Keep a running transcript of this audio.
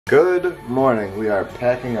Good morning. We are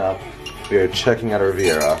packing up. We are checking out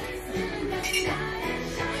Riviera.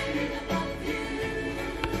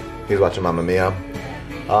 He's watching Mamma Mia.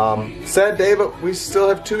 Sad day, but we still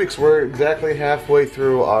have 2 weeks. We're exactly halfway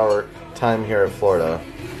through our time here at Florida.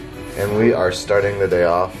 And we are starting the day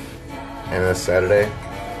off, and it's Saturday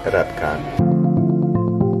at Epcot.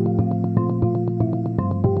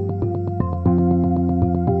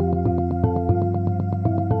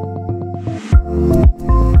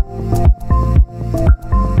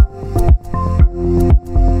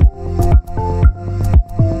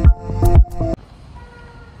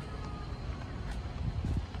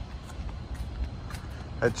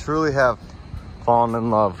 I truly have fallen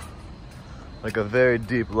in love, like a very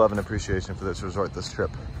deep love and appreciation for this resort this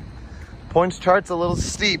trip. Points chart's a little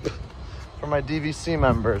steep for my DVC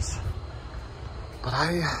members,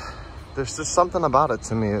 but there's just something about it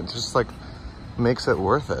to me. It just like makes it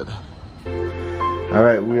worth it. All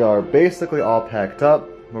right, we are basically all packed up.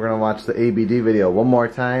 We're gonna watch the ABD video one more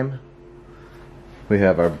time. We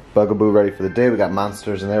have our bugaboo ready for the day. We got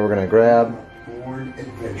monsters in there we're gonna grab. Born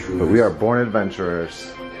adventurers. But we are born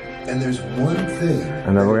adventurers. And there's one thing.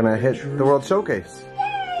 And then we're gonna hit the World Showcase.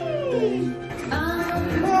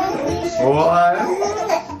 One,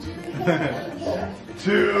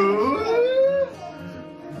 2.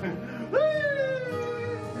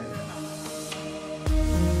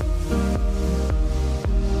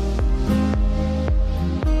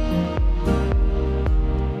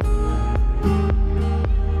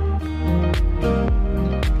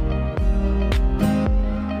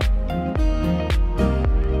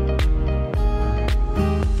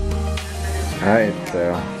 Alright,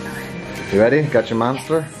 so you ready? Got your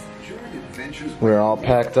monster? We're all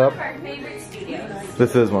packed up.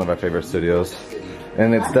 This is one of our favorite studios.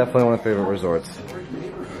 And it's definitely one of our favorite resorts.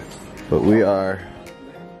 But we are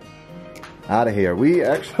out of here.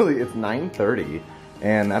 It's 9:30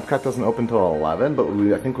 and Epcot doesn't open until 11, but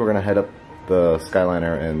I think we're gonna head up the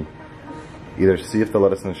Skyliner and either see if they'll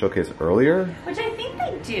let us in the showcase earlier. Which I think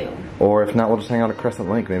they do. Or if not, we'll just hang out at Crescent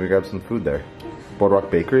Lake, maybe grab some food there. Boardwalk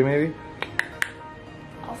Bakery maybe?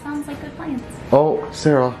 Sounds like good plans. Oh,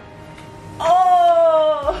 Sarah.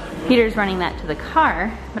 Oh! Peter's running that to the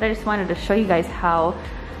car, but I just wanted to show you guys how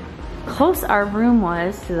close our room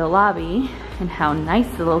was to the lobby and how nice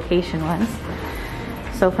the location was.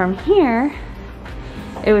 So from here,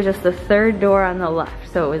 it was just the 3rd door on the left.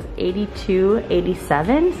 So it was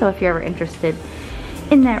 8287. So if you're ever interested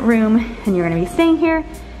in that room and you're gonna be staying here,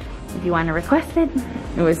 if you want to request it,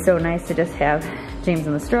 it was so nice to just have James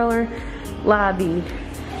in the stroller, lobby,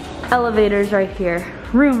 elevators right here,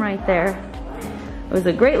 room right there. It was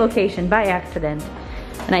a great location by accident,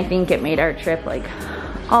 and I think it made our trip like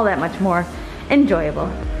all that much more enjoyable.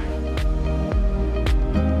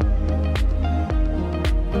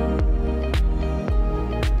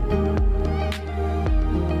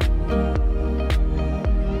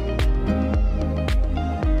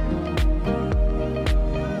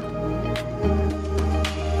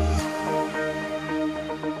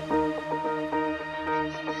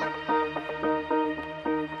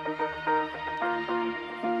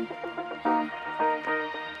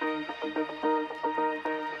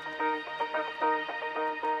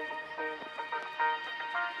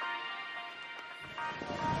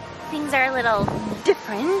 Things are a little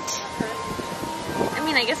different. I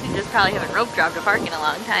mean, I guess we just probably haven't rope dropped a park in a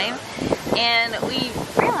long time. And we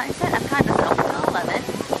realized that Epcot doesn't open until 11.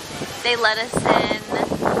 They let us in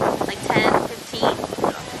like 10, 15.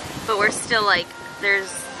 But we're still like, there's,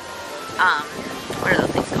 what are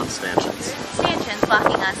those things called? Stanchions. Stanchions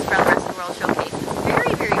blocking us from the rest of the World Showcase. It's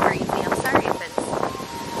very, very breezy. I'm sorry if it's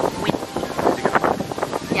windy.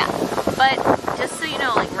 Yeah. But just so you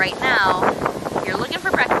know, like right now, you're looking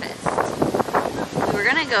for breakfast. We were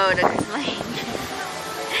gonna go to Crescent Lake,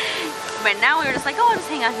 but now we were just like, oh, I'll just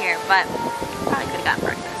hang out here. But probably could have gotten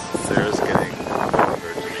breakfast. Sarah's getting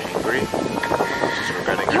angry. She's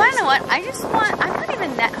regretting it. You wanna know what? I'm not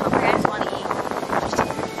even that hungry. I just want to eat.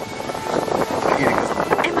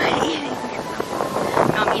 Am I eating?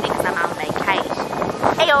 No, I'm eating because I'm on vacation.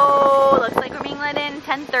 Heyo! Looks like we're being let in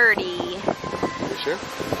 10:30. You sure?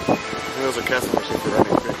 Those are casting machines for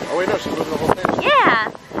running food. Oh wait, no, she's moving the whole thing.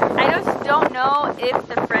 Yeah, I just don't know if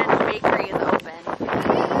the French bakery is open.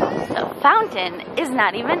 The fountain is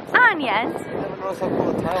not even on yet. I never noticed how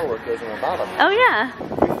cool the tile work is in the bottom. Oh yeah.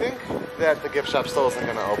 We think that the gift shop still isn't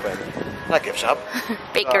going to open. Not gift shop.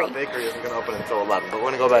 Bakery. Bakery isn't going to open until 11, but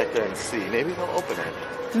we're going to go back there and see. Maybe they'll open it.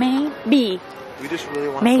 Maybe. We just really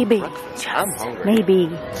want Maybe. some breakfast. I'm hungry. Maybe.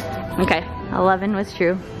 Okay, 11 was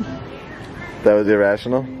true. That was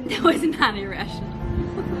irrational? That was not irrational.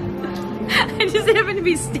 I just haven't to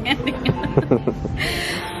be standing.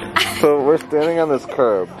 So we're standing on this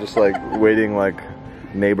curb, just like waiting like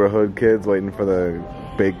neighborhood kids waiting for the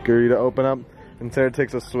bakery to open up. And Sarah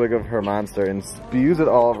takes a swig of her Monster and spews it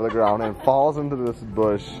all over the ground and falls into this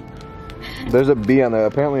bush. There's a bee on there.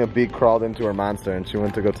 Apparently a bee crawled into her Monster and she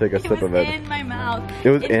went to go take a sip of it. It was in my mouth. It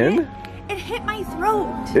was in? It hit my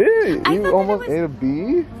throat. Ew, you almost ate a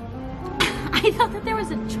bee? I thought that there was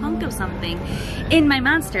a chunk of something in my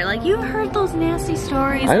Monster. Like, you've heard those nasty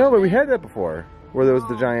stories. I know, but we had that before. Where there was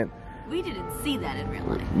the giant... We didn't see that in real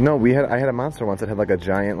life. No, I had a Monster once that had like a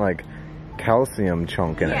giant like calcium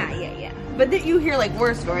chunk in it. Yeah. But you hear like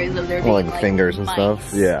worse stories of there being like fingers and mice,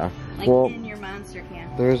 stuff. Yeah. Like well, in your Monster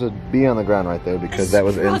can. There's a bee on the ground right there because that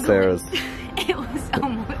was in Sarah's. It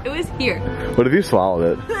was here. What if you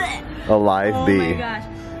swallowed it? A live bee. Oh my gosh,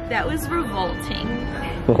 that was revolting.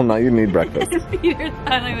 Well, now you need breakfast. Peter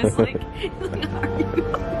thought I was like, are you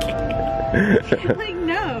okay? Like,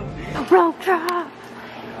 no. A rope drop.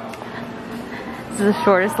 This is the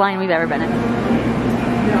shortest line we've ever been in.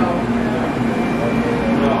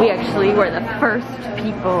 We actually were the first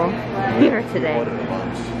people here today.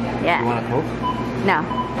 Yeah. You want a Coke? No.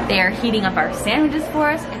 They are heating up our sandwiches for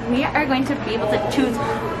us, and we are going to be able to choose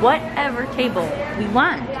whatever table we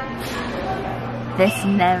want. This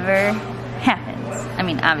never happens. I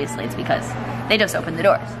mean, obviously it's because they just opened the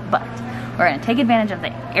doors, but we're going to take advantage of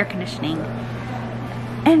the air conditioning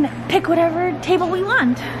and pick whatever table we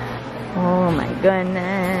want. Oh my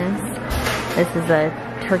goodness. This is a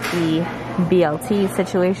turkey BLT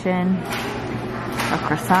situation. A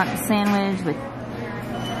croissant sandwich with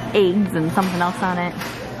eggs and something else on it.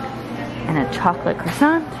 And a chocolate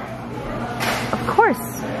croissant. Of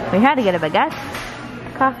course, we had to get a baguette,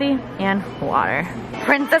 coffee, and water.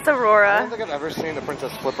 Princess Aurora. I don't think I've ever seen a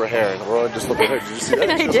princess flip her hair and Aurora just looked at her. Did you see that?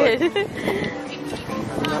 I did.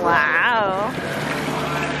 Like... Wow.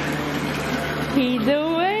 He's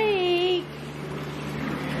awake.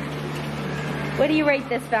 What do you rate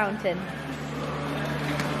this fountain?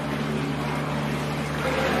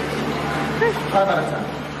 5 out of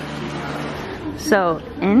 10. So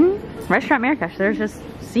in Restaurant Marrakesh, there's just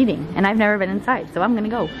seating, and I've never been inside, so I'm gonna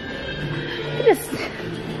go.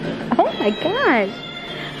 Oh my gosh,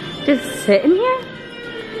 just sitting here.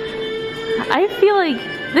 I feel like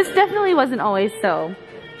this definitely wasn't always so,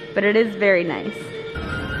 but it is very nice.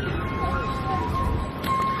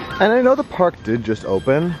 And I know the park did just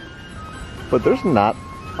open, but there's not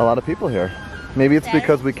a lot of people here. Maybe it's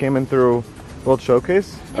because we came in through World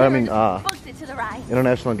Showcase. Booked it to the ride.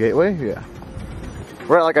 International Gateway, yeah.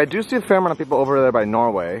 Right, like I do see a fair amount of people over there by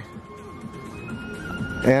Norway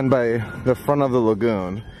and by the front of the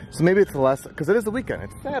lagoon. So maybe it's less, because it is the weekend,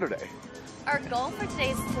 it's Saturday. Our goal for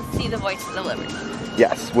today is to see the Voice of the Liberty.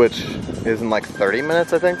 Yes, which is in like 30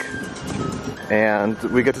 minutes, I think. And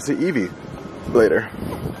we get to see Evie later.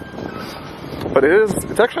 But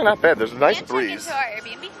it's actually not bad. There's a nice breeze. Check into our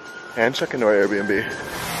Airbnb. And check into our Airbnb.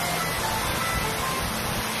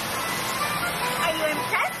 Are you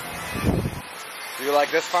impressed? Do you like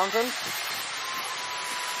this fountain?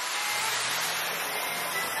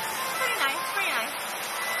 Pretty nice, pretty nice.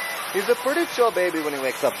 He's a pretty chill baby when he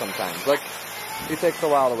wakes up sometimes. Like, he takes a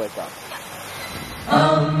while to wake up.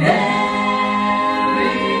 America,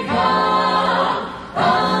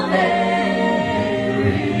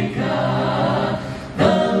 the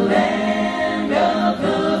land of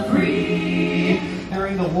the free.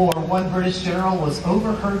 During the war, one British general was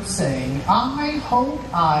overheard saying, "I hope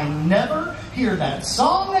I never hear that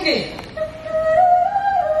song again."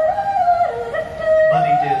 But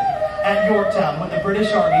he did. At Yorktown, when the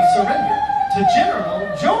British Army surrendered to General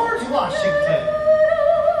George Washington.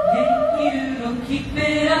 Yankee Doodle, keep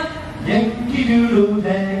it up. Yankee Doodle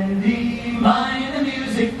Dandy, Mind the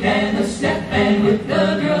music and the step, and with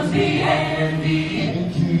the girls be handy.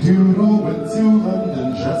 Yankee Doodle went to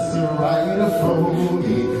London just to ride a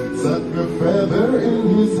pony. Stuck a feather in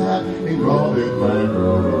his hat and called it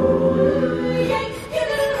macaroni. Yankee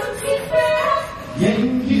Doodle, keep it up.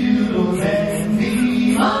 Yankee Doodle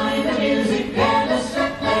Dandy. Mind the music and the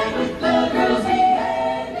step, and with the girls be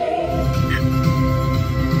handy.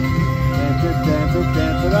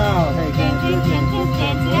 Dance it out. Hey,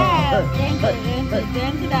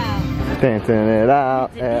 Dance it out. Dancing it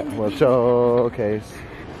out at World Showcase.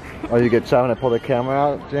 Oh, you get shy when I pull the camera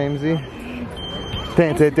out, Jamesy?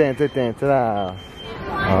 Dance it out.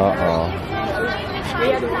 Uh-oh.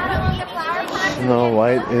 Snow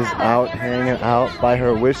White is out hanging out by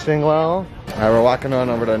her wishing well. We're walking on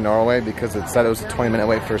over to Norway because it said it was a 20-minute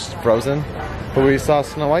wait for Frozen. But we saw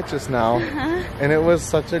Snow White just now, and it was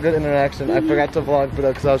such a good interaction. I forgot to vlog for that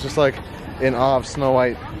because I was just like in awe of Snow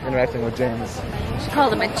White interacting with James. She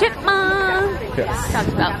called him a chipmunk. Yes. Talked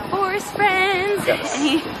about forest friends. Yes. And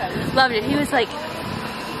he loved it. He was like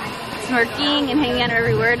smirking and hanging on to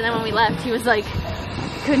every word. And then when we left, he was like,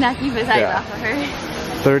 could not keep his eyes off of her.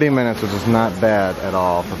 30 minutes, which is not bad at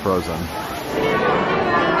all for Frozen.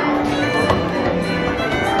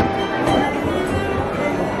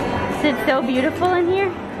 Is it so beautiful in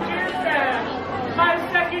here?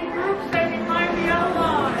 5-second groups that can climb the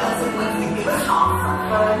outline.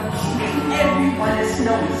 Everyone is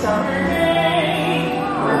snowing something.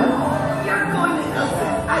 You're going to know the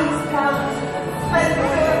ice palace.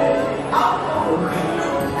 Oh,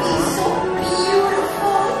 it's so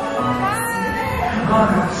beautiful.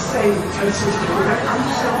 God save places where I'm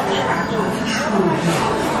so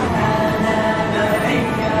true.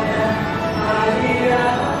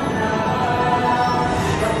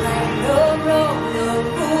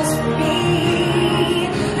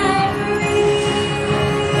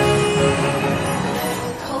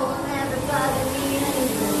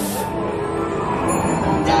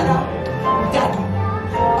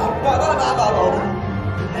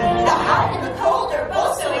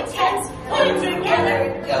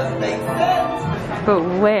 But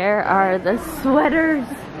where are the sweaters?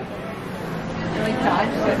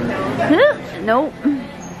 Nope.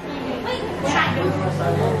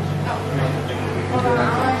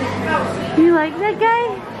 You like that guy?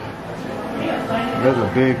 That's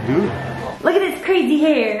a big dude. Look at his crazy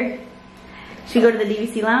hair. Should we go to the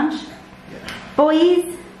DVC lounge? Boys?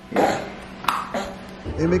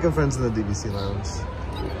 You're making friends in the DVC lounge.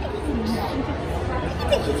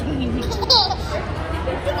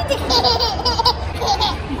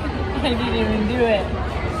 I didn't even do it.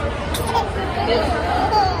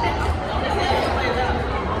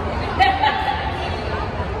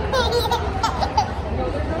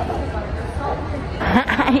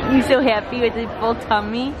 You so happy with the full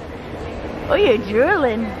tummy? Oh, you're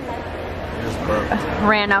drooling.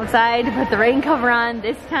 Ran outside to put the rain cover on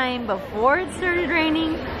this time before it started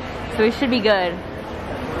raining, so we should be good.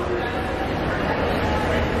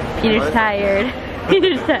 Peter's tired.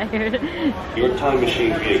 Peter's tired. Your time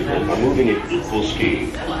machine vehicles are moving at equal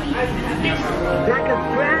speed. Like a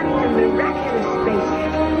brand new miraculous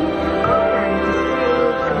spaceship, our plan is to sail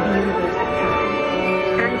through the universe of time.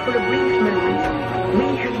 And for a brief moment, we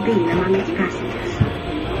have been among its passengers.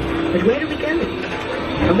 But where are we going?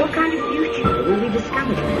 And what kind of future will we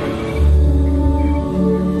discover?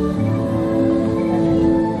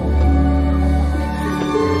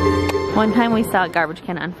 One time we saw a garbage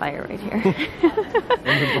can on fire right here.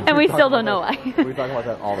 And we still don't know why. We talk about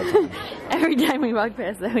that all the time. Every time we walk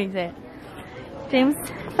past that, we say it. James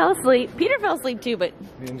fell asleep. Peter fell asleep too, but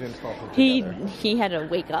Me and James fell asleep he had to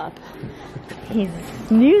wake up. He's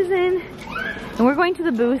snoozing. And we're going to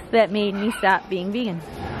the booth that made me stop being vegan.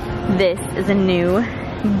 This is a new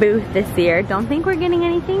booth this year. Don't think we're getting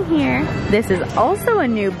anything here. This is also a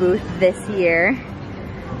new booth this year,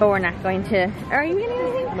 but we're not going to. Are you getting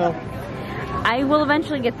anything? No. I will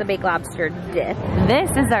eventually get the baked lobster dip.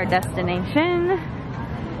 This is our destination.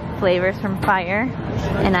 Flavors from Fire.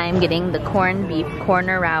 And I am getting the corned beef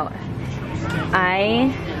corner route.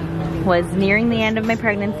 I was nearing the end of my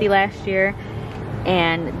pregnancy last year,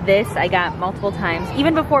 and this I got multiple times,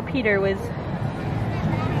 even before Peter was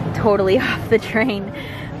totally off the train.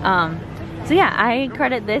 So yeah, I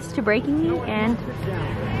credit this to breaking me, and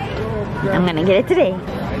I'm gonna get it today.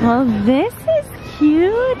 Well, this is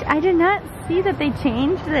cute. I did not see that they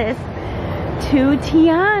changed this to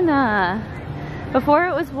Tiana. Before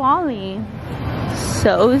it was Wally.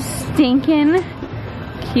 So stinking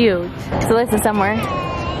cute. So this is somewhere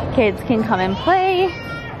kids can come and play.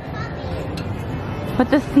 But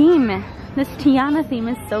the theme, this Tiana theme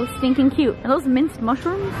is so stinking cute. Are those minced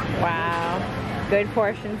mushrooms? Wow. Good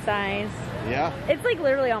portion size. Yeah. It's like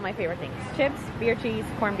literally all my favorite things. Chips, beer cheese,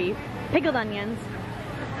 corned beef, pickled onions.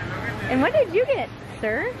 And what did you get,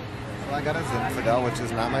 sir? So I got a Zinfandel, which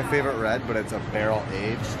is not my favorite red, but it's a barrel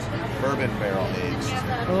aged, bourbon barrel aged.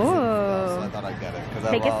 Ooh. So I thought I'd get it.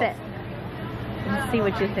 Take a sip and see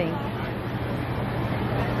what you think.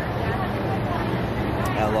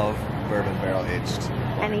 I love bourbon barrel aged.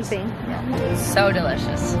 Anything. So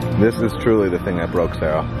delicious. This is truly the thing that broke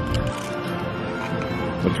Sarah.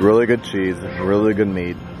 It's really good cheese, really good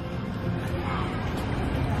meat.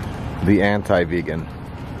 The anti-vegan.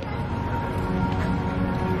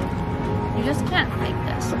 You just can't fake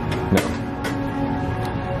this.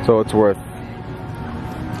 No. So it's worth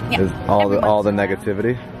is all the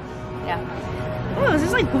negativity? Yeah. Oh, is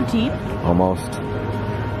this like poutine? Almost.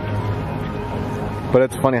 But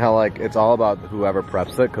it's funny how like it's all about whoever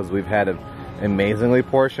preps it, because we've had it amazingly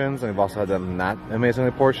portions, and we've also had them not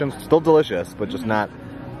amazingly portions. Still delicious, but just not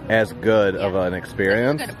as good of an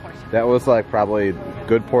experience. That was like probably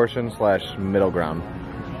good portion slash middle ground,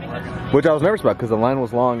 which I was nervous about because the line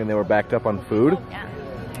was long and they were backed up on food.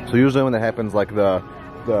 So usually when that happens, like the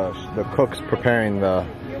cooks preparing the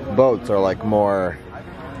boats are like more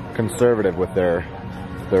conservative with their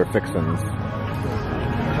fixins.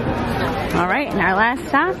 All right, and our last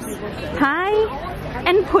stops, pie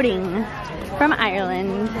and pudding from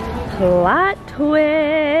Ireland. Plot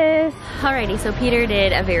twist. Alrighty, so Peter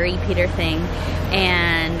did a very Peter thing,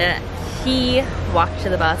 and he walked to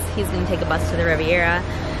the bus. He's going to take a bus to the Riviera,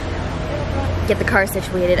 get the car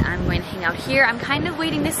situated. I'm going to hang out here. I'm kind of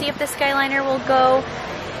waiting to see if the Skyliner will go.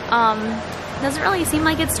 Doesn't really seem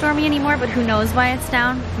like it's stormy anymore, but who knows why it's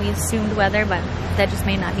down. We assumed weather, but that just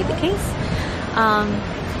may not be the case.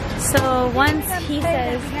 So once he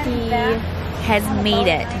says he has made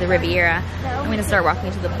it to the Riviera, I'm going to start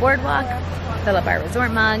walking to the boardwalk, fill up our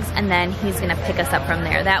resort mugs, and then he's going to pick us up from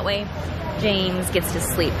there. That way, James gets to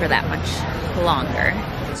sleep for that much longer.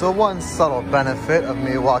 So one subtle benefit of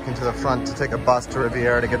me walking to the front to take a bus to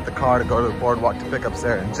Riviera to get the car to go to the boardwalk to pick up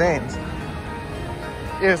Sarah and James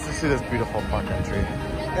is to see this beautiful park entry,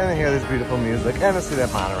 and to hear this beautiful music, and to see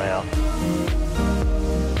that monorail.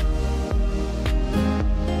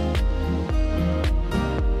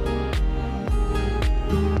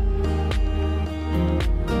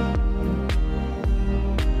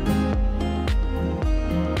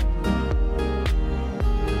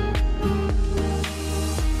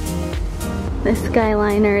 The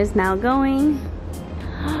Skyliner is now going.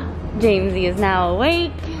 Jamesy is now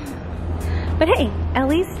awake. But hey, at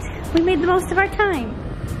least we made the most of our time.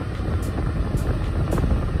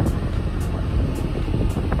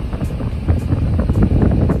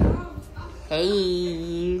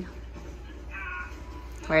 Hey.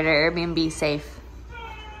 We're at our Airbnb safe.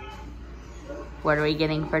 What are we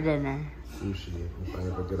getting for dinner? Sushi, if I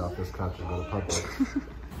ever get off this couch and go to Publix.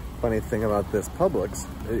 Funny thing about this Publix,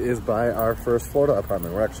 it is by our first Florida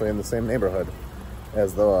apartment. We're actually in the same neighborhood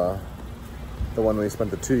as the one we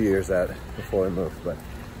spent the 2 years at before we moved. But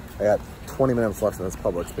I got 20 minutes left in this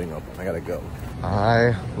Publix being open. I gotta go.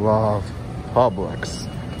 I love Publix.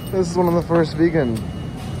 This is one of the first vegan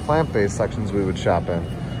plant-based sections we would shop in.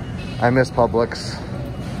 I miss Publix.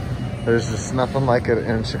 There's just nothing like it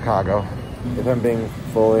in Chicago. If I'm being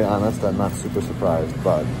fully honest, I'm not super surprised,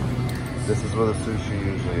 but this is where the sushi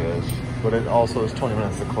usually is. But it also is 20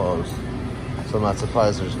 minutes to close, so I'm not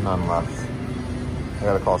surprised there's none left. I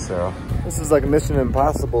gotta call Sarah. This is like Mission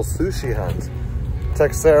Impossible sushi hunt.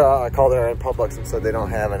 Text Sarah, I called her in Publix and said they don't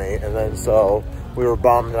have any, and then so we were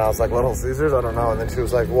bummed, and I was like, Little Caesars? I don't know. And then she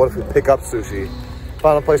was like, what if we pick up sushi?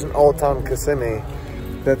 Found a place in Old Town Kissimmee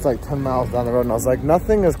that's like 10 miles down the road, and I was like,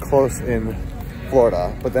 nothing is close in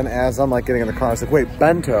Florida. But then as I'm like getting in the car, I was like, wait,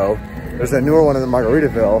 Bento, there's a newer one in the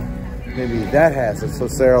Margaritaville. Maybe that has it. So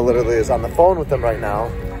Sarah literally is on the phone with them right now,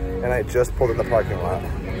 and I just pulled in the parking lot.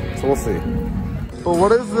 So we'll see. But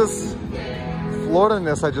what is this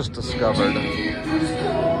Florida-ness I just discovered?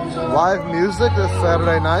 Live music this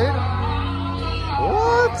Saturday night?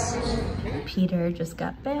 What? Peter just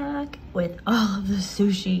got back with all of the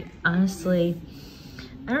sushi. Honestly,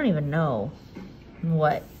 I don't even know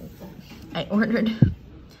what I ordered,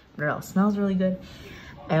 but it all smells really good.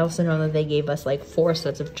 I also know that they gave us like 4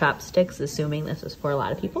 sets of chopsticks, assuming this was for a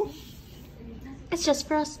lot of people. It's just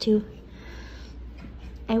for us two.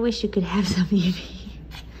 I wish you could have some, Evie.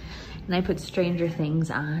 And I put Stranger Things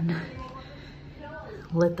on.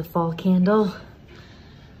 Lit the fall candle.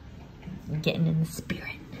 I'm getting in the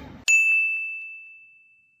spirit.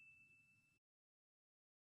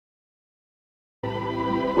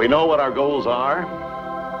 We know what our goals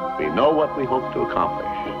are. We know what we hope to accomplish.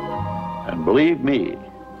 And believe me,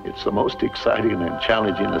 it's the most exciting and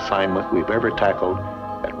challenging assignment we've ever tackled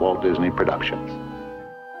at Walt Disney Productions.